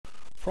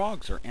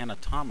Frogs are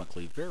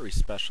anatomically very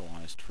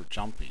specialized for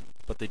jumping,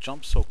 but they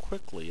jump so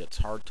quickly it's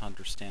hard to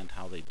understand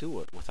how they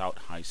do it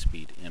without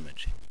high-speed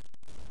imaging.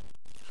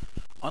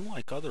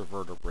 Unlike other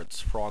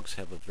vertebrates, frogs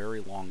have a very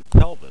long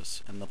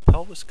pelvis, and the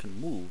pelvis can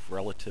move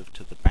relative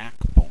to the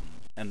backbone,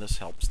 and this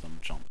helps them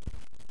jump.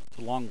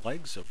 The long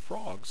legs of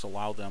frogs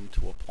allow them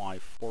to apply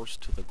force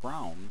to the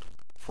ground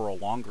for a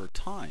longer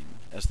time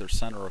as their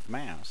center of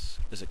mass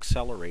is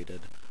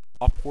accelerated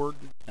upward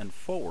and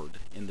forward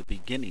in the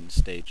beginning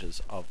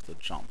stages of the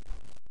jump.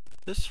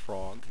 This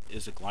frog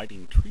is a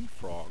gliding tree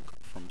frog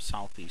from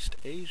Southeast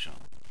Asia,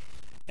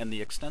 and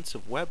the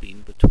extensive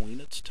webbing between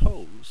its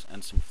toes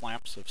and some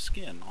flaps of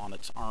skin on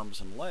its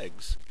arms and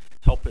legs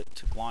help it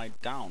to glide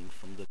down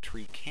from the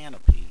tree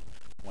canopy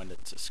when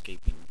it's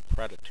escaping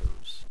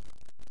predators.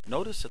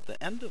 Notice at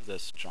the end of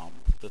this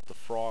jump that the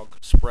frog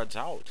spreads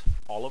out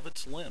all of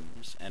its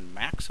limbs and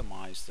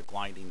maximizes the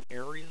gliding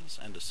areas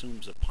and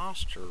assumes a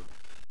posture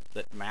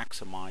that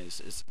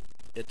maximizes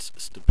its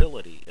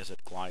stability as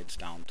it glides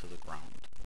down to the ground.